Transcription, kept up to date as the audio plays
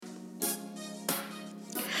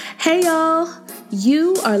Hey y'all,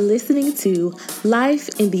 you are listening to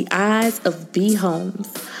Life in the Eyes of B.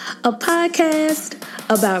 Holmes, a podcast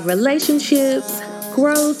about relationships,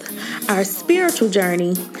 growth, our spiritual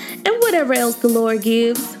journey, and whatever else the Lord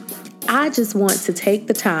gives. I just want to take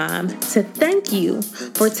the time to thank you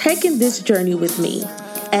for taking this journey with me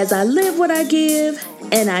as I live what I give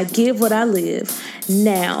and I give what I live.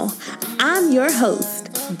 Now, I'm your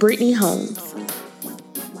host, Brittany Holmes.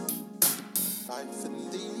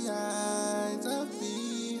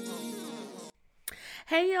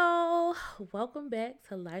 Hey y'all, welcome back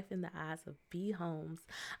to Life in the Eyes of B. Holmes.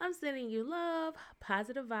 I'm sending you love,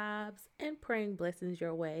 positive vibes, and praying blessings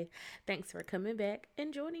your way. Thanks for coming back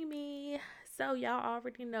and joining me. So y'all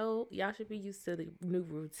already know, y'all should be used to the new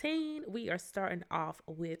routine. We are starting off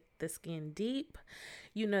with the Skin Deep.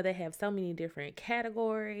 You know they have so many different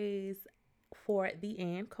categories. For the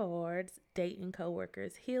and cards, dating,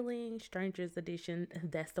 coworkers, healing, strangers edition,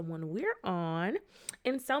 that's the one we're on,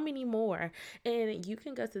 and so many more. And you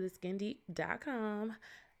can go to theskindeep.com,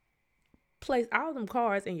 place all them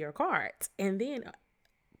cards in your cards, and then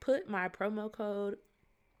put my promo code.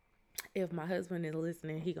 If my husband is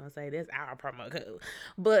listening, he gonna say that's our promo code.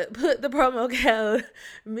 But put the promo code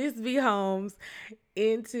Miss B Holmes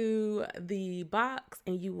into the box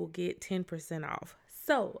and you will get 10% off.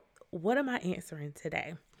 So what am I answering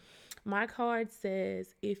today? My card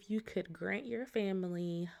says, if you could grant your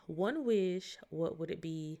family one wish, what would it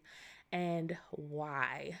be and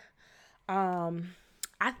why?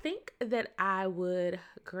 I think that I would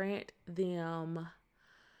grant them,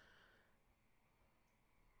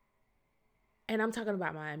 and I'm talking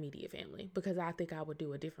about my immediate family, because I think I would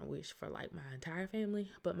do a different wish for like my entire family,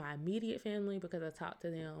 but my immediate family, because I talk to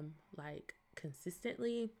them like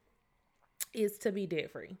consistently, is to be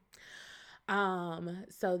debt free.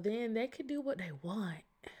 So then they could do what they want,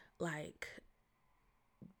 like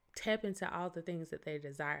tap into all the things that they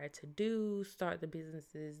desire to do, start the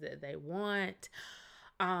businesses that they want,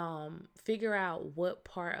 figure out what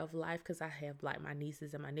part of life, because I have like my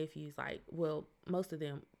nieces and my nephews, like, well, most of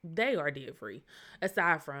them, they are debt free,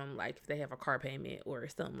 aside from like if they have a car payment or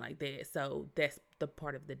something like that. So that's the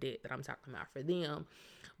part of the debt that I'm talking about for them.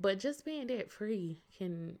 But just being debt free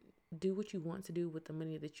can do what you want to do with the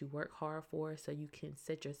money that you work hard for, so you can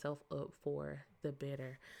set yourself up for the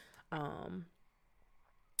better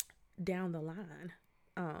down the line,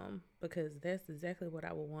 because that's exactly what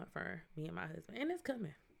I would want for me and my husband, and it's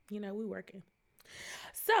coming. We working.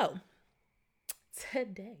 So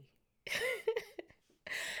today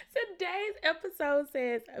today's episode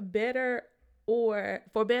says better or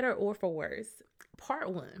for worse, part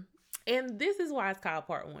 1. And this is why it's called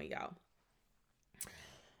part 1, y'all.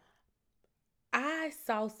 I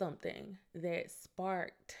saw something that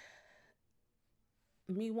sparked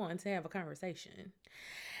me wanting to have a conversation.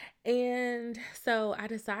 And so I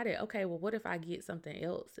decided, okay, well, what if I get something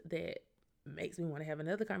else that makes me want to have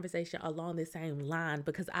another conversation along the same line?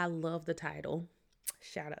 Because I love the title.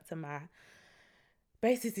 Shout out to my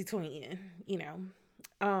Basically twin, and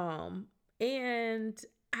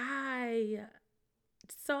I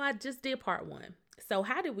just did part 1. So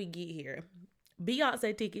how did we get here?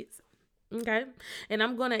 Beyonce tickets. Okay. And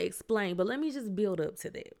I'm going to explain, but let me just build up to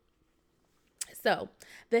that. So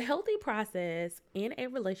the healthy process in a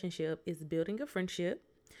relationship is building a friendship,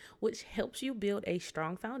 which helps you build a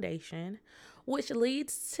strong foundation, which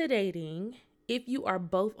leads to dating if you are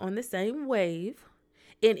both on the same wave.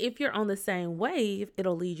 And if you're on the same wave,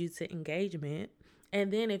 it'll lead you to engagement.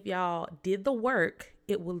 And then if y'all did the work,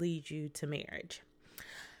 it will lead you to marriage.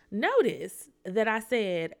 Notice that I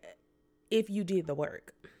said, if you did the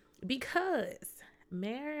work, because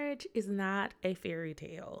marriage is not a fairy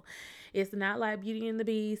tale. It's not like Beauty and the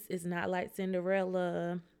Beast. It's not like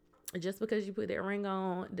Cinderella. Just because you put that ring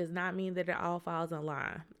on does not mean that it all falls in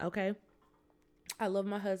line. Okay. I love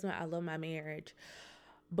my husband. I love my marriage.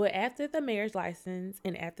 But after the marriage license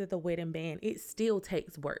and after the wedding band, it still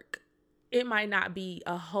takes work. It might not be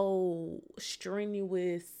a whole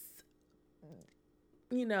strenuous,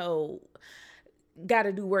 got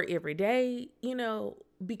to do work every day,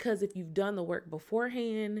 because if you've done the work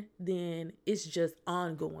beforehand, then it's just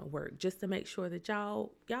ongoing work just to make sure that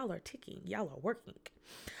y'all are ticking, y'all are working.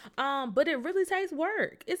 But it really takes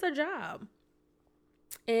work. It's a job.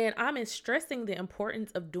 And I'm stressing the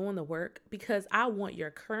importance of doing the work because I want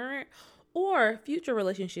your current or future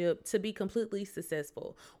relationship to be completely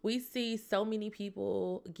successful. We see so many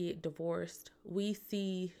people get divorced. We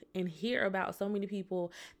see and hear about so many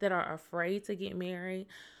people that are afraid to get married,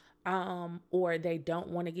 or they don't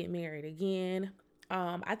want to get married again.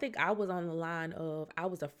 I think I was on the line of I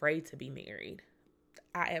was afraid to be married.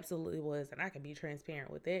 I absolutely was, and I can be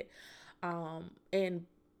transparent with it. And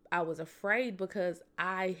I was afraid because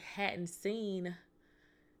I hadn't seen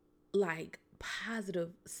like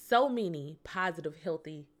so many positive,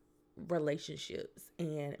 healthy relationships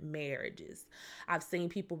and marriages. I've seen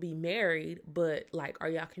people be married, but like, are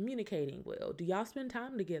y'all communicating well? Do y'all spend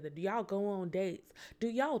time together? Do y'all go on dates? Do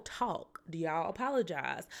y'all talk? Do y'all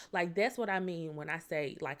apologize? Like, that's what I mean when I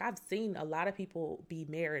say, like, I've seen a lot of people be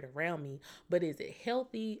married around me, but is it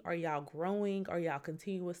healthy? Are y'all growing? Are y'all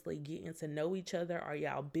continuously getting to know each other? Are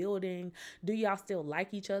y'all building? Do y'all still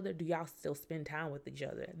like each other? Do y'all still spend time with each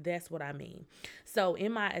other? That's what I mean. So,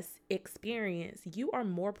 in my experience, you are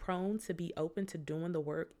more prone to be open to doing the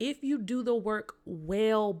work if you do the work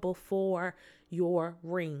well before your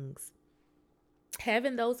rings.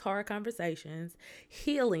 Having those hard conversations,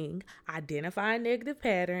 healing, identifying negative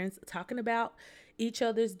patterns, talking about each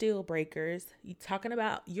other's deal breakers, talking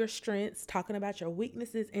about your strengths, talking about your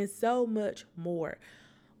weaknesses, and so much more.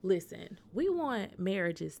 Listen, we want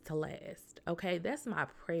marriages to last, okay? That's my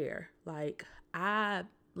prayer. Like, I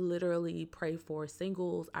literally pray for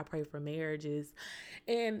singles, I pray for marriages.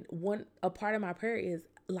 And a part of my prayer is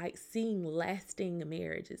like seeing lasting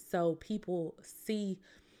marriages. So people see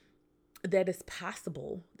that it's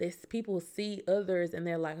possible. This people see others and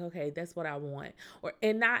they're like, okay, that's what I want. Or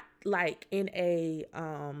and not like in a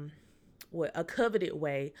coveted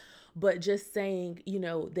way, but just saying,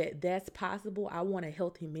 that that's possible. I want a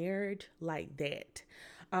healthy marriage like that.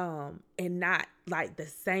 And not like the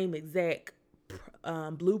same exact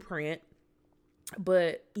blueprint,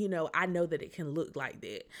 but I know that it can look like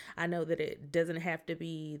that. I know that it doesn't have to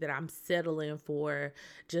be that I'm settling for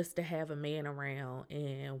just to have a man around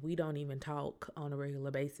and we don't even talk on a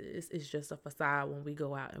regular basis. It's just a facade when we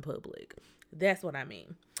go out in public. That's what I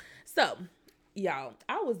mean. So, y'all,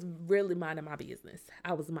 I was really minding my business.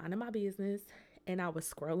 And I was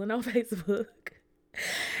scrolling on Facebook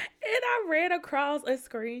and I ran across a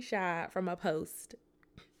screenshot from a post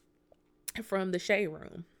from the Shade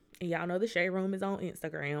Room. And y'all know the Shade Room is on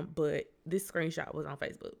Instagram, but this screenshot was on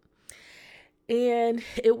Facebook. And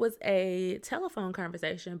it was a telephone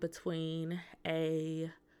conversation between a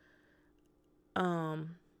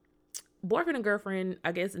boyfriend and girlfriend,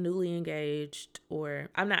 I guess newly engaged, or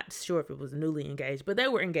I'm not sure if it was newly engaged, but they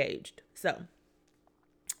were engaged. So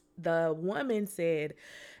the woman said,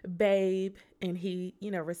 babe, and he,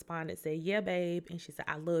 responded, said, yeah, babe. And she said,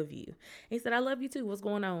 I love you. And he said, I love you too. What's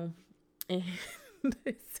going on? And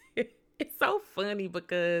it's so funny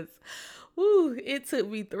because it took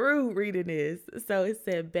me through reading this. So it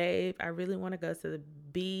said, babe, I really want to go to the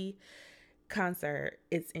B concert.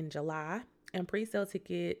 It's in July and pre-sale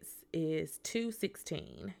tickets is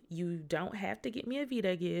 $216. You don't have to get me a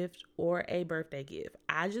Vita gift or a birthday gift.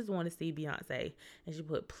 I just want to see Beyonce. And she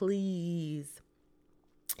put, please.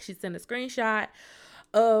 She sent a screenshot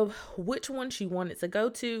of which one she wanted to go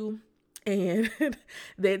to. And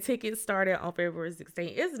that ticket started on February 16th.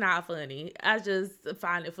 It's not funny. I just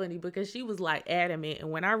find it funny because she was like adamant.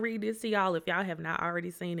 And when I read this to y'all, if y'all have not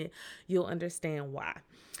already seen it, you'll understand why.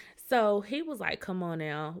 So he was like, come on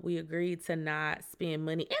now. We agreed to not spend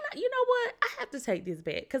money. And you know what? I have to take this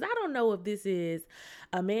back because I don't know if this is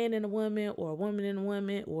a man and a woman or a woman and a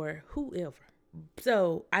woman or whoever.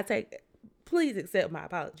 So please accept my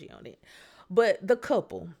apology on it. But the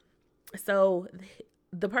couple. So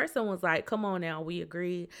the person was like, come on now, we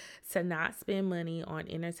agreed to not spend money on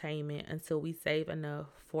entertainment until we save enough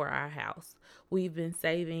for our house. We've been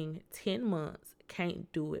saving 10 months.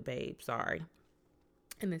 Can't do it, babe. Sorry.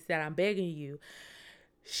 And it said, I'm begging you.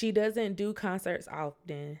 She doesn't do concerts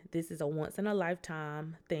often. This is a once in a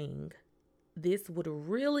lifetime thing. This would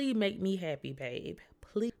really make me happy, babe.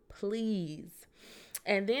 Please.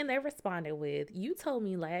 And then they responded with, you told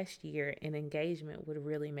me last year an engagement would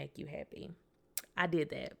really make you happy. I did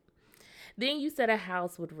that. Then you said a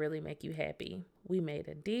house would really make you happy. We made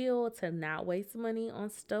a deal to not waste money on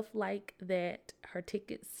stuff like that. Her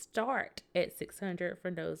tickets start at $600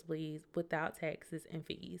 for nosebleeds without taxes and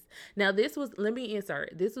fees. Now this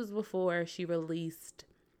was before she released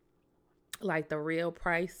like the real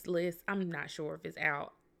price list. I'm not sure if it's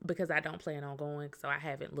out because I don't plan on going, so I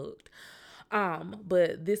haven't looked.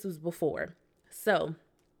 But this was before. So,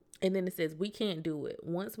 and then it says, we can't do it.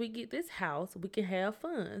 Once we get this house, we can have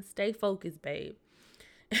fun. Stay focused, babe.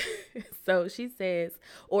 So she says,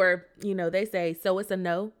 or, they say, so it's a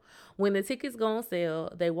no. When the tickets go on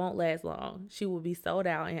sale, they won't last long. She will be sold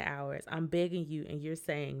out in hours. I'm begging you, and you're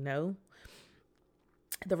saying no.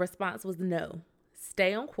 The response was no.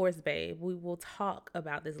 Stay on course, babe. We will talk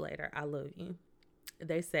about this later. I love you.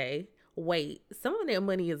 They say, wait, some of that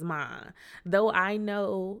money is mine. Though I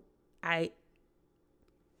know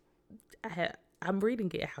I'm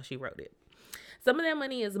reading it how she wrote it. Some of that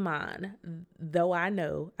money is mine, though I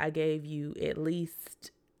know I gave you at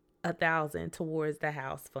least 1,000 towards the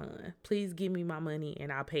house fund. Please give me my money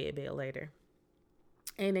and I'll pay it back later.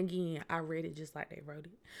 And again, I read it just like they wrote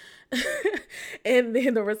it. And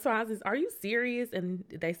then the response is, are you serious? And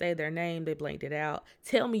they say their name, they blanked it out.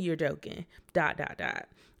 Tell me you're joking. ...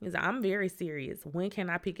 He's like, I'm very serious. When can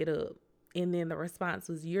I pick it up? And then the response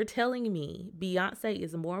was, you're telling me Beyonce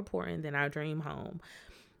is more important than our dream home.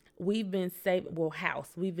 We've been saving,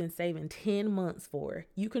 we've been saving 10 months for.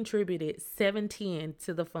 You contributed 710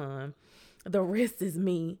 to the fund. The rest is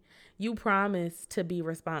me. You promised to be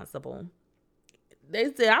responsible.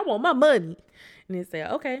 They said, I want my money. And they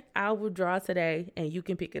said, okay, I'll withdraw today and you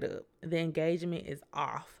can pick it up. The engagement is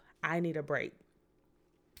off. I need a break.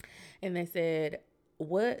 And they said,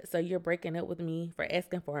 what? So you're breaking up with me for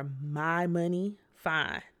asking for my money?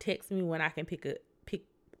 Fine. Text me when I can pick up.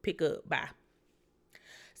 Bye.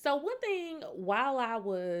 So one thing, while I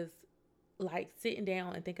was like sitting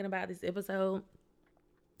down and thinking about this episode,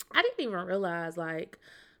 I didn't even realize like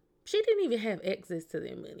she didn't even have access to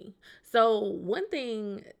their money. So one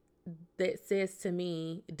thing that says to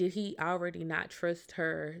me, did he already not trust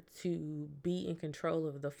her to be in control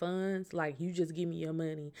of the funds? Like, you just give me your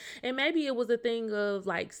money. And maybe it was a thing of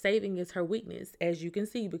like saving is her weakness, as you can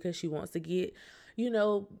see, because she wants to get,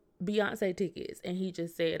 Beyonce tickets. And he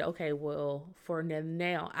just said, okay, well, for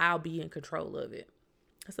now, I'll be in control of it.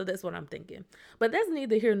 So that's what I'm thinking. But that's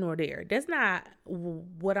neither here nor there. That's not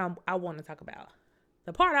what I want to talk about.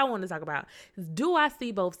 The part I want to talk about is, do I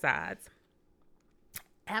see both sides?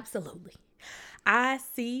 Absolutely. I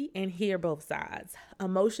see and hear both sides.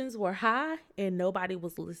 Emotions were high and nobody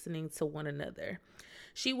was listening to one another.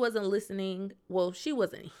 She wasn't listening. Well, she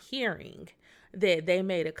wasn't hearing that they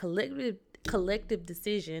made a collective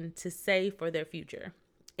decision to save for their future.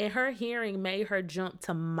 And her hearing made her jump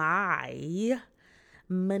to my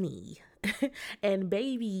money. And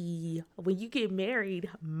baby, when you get married,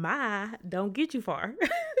 don't get you far.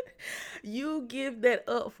 You give that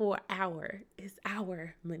up for it's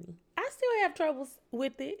our money. I still have troubles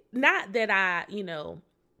with it. Not that I,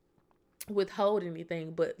 withhold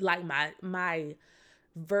anything, but like my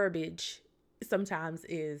verbiage sometimes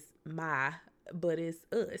is but it's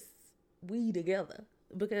us. We together.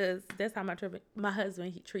 Because that's how my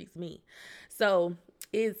husband, he treats me. So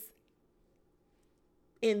it's,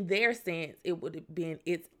 in their sense, it would have been,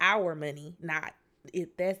 it's our money, not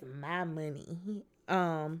that's my money.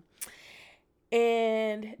 And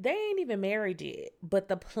they ain't even married yet, but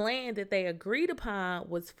the plan that they agreed upon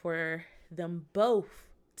was for them both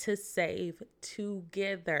to save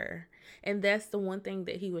together. And that's the one thing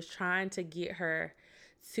that he was trying to get her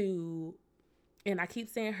to, and I keep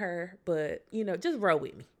saying her, but just roll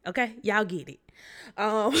with me. Okay. Y'all get it.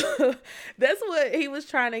 That's what he was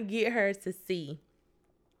trying to get her to see.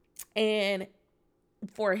 And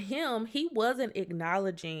for him, he wasn't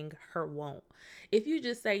acknowledging her want. If you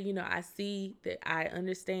just say, I see that, I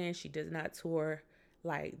understand she does not tour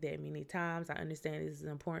like that many times. I understand this is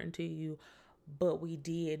important to you, but we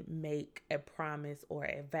did make a promise or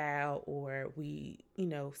a vow, or we,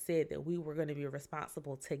 said that we were going to be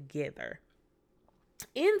responsible together.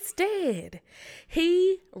 Instead,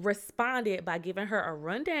 he responded by giving her a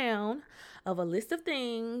rundown of a list of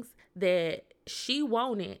things that she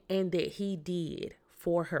wanted and that he did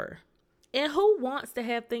for her. And who wants to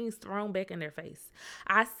have things thrown back in their face?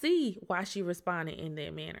 I see why she responded in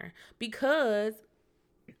that manner. Because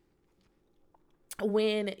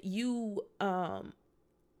when you got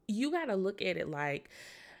to look at it like,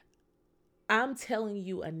 I'm telling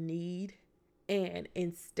you a need, and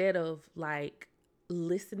instead of like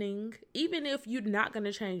listening, even if you're not going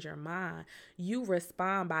to change your mind, you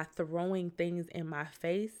respond by throwing things in my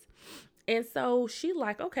face. And so she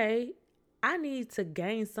like, okay, I need to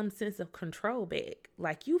gain some sense of control back.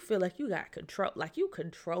 Like, you feel like you got control, like you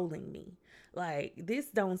controlling me. Like, this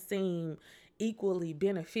don't seem equally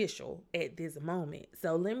beneficial at this moment.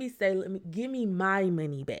 So give me my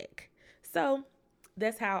money back. So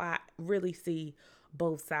that's how I really see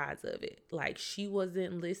both sides of it. Like, she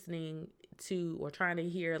wasn't listening to or trying to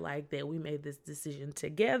hear like that we made this decision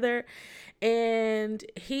together, and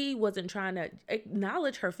he wasn't trying to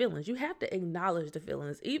acknowledge her feelings. You have to acknowledge the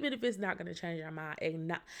feelings, even if it's not going to change your mind.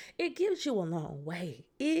 It gives you a long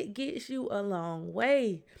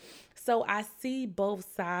way. So I see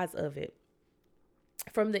both sides of it.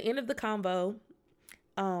 From the end of the convo,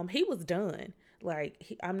 he was done.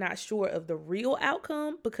 Like, I'm not sure of the real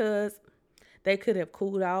outcome, because they could have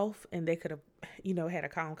cooled off and they could have, had a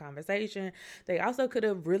calm conversation. They also could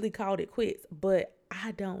have really called it quits, but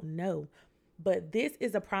I don't know. But this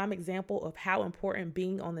is a prime example of how important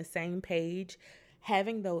being on the same page,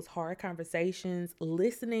 having those hard conversations,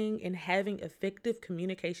 listening, and having effective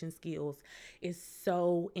communication skills is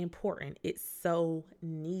so important. It's so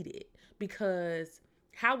needed because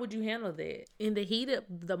how would you handle that in the heat of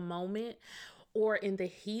the moment or in the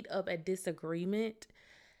heat of a disagreement?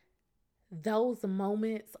 Those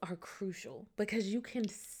moments are crucial because you can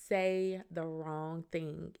say the wrong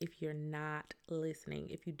thing if you're not listening,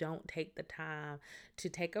 if you don't take the time to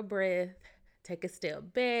take a breath, take a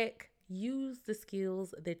step back, use the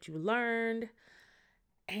skills that you learned,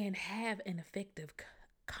 and have an effective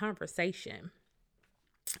conversation.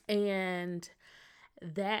 And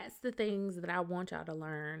that's the things that I want y'all to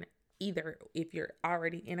learn, either if you're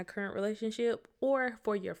already in a current relationship or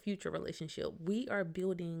for your future relationship. We are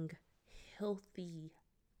building healthy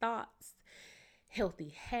thoughts, healthy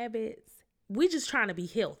habits. We just trying to be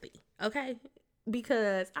healthy, okay?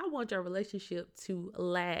 Because I want your relationship to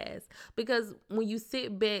last. Because when you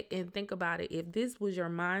sit back and think about it, if this was your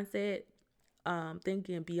mindset,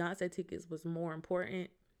 thinking Beyonce tickets was more important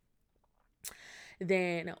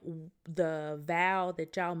than the vow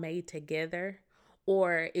that y'all made together,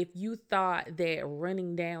 or if you thought that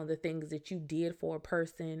running down the things that you did for a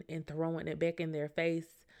person and throwing it back in their face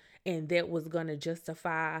and that was going to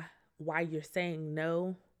justify why you're saying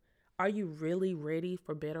no, are you really ready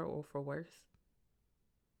for better or for worse?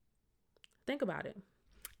 Think about it.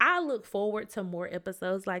 I look forward to more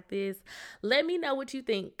episodes like this. Let me know what you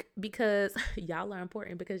think because y'all are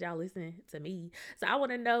important because y'all listen to me. So I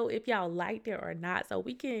want to know if y'all liked it or not so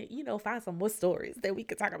we can, find some more stories that we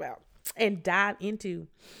can talk about and dive into.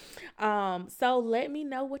 So let me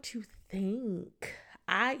know what you think.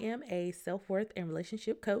 I am a self-worth and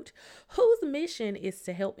relationship coach whose mission is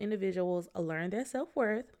to help individuals learn their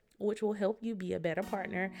self-worth, which will help you be a better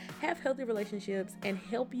partner, have healthy relationships, and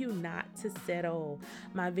help you not to settle.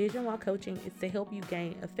 My vision while coaching is to help you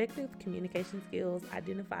gain effective communication skills,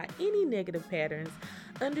 identify any negative patterns,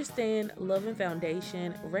 understand love and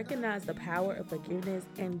foundation, recognize the power of forgiveness,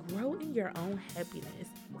 and grow in your own happiness.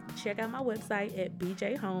 Check out my website at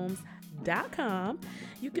bjholmes.com.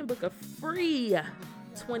 You can book a free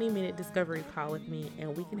 20-minute discovery call with me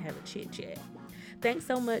and we can have a chit chat. Thanks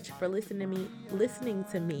so much for listening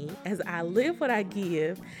to me as I live what I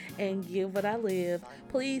give and give what I live.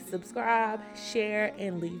 Please subscribe, share,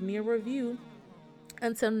 and leave me a review.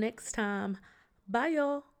 Until next time, bye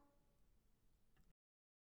y'all.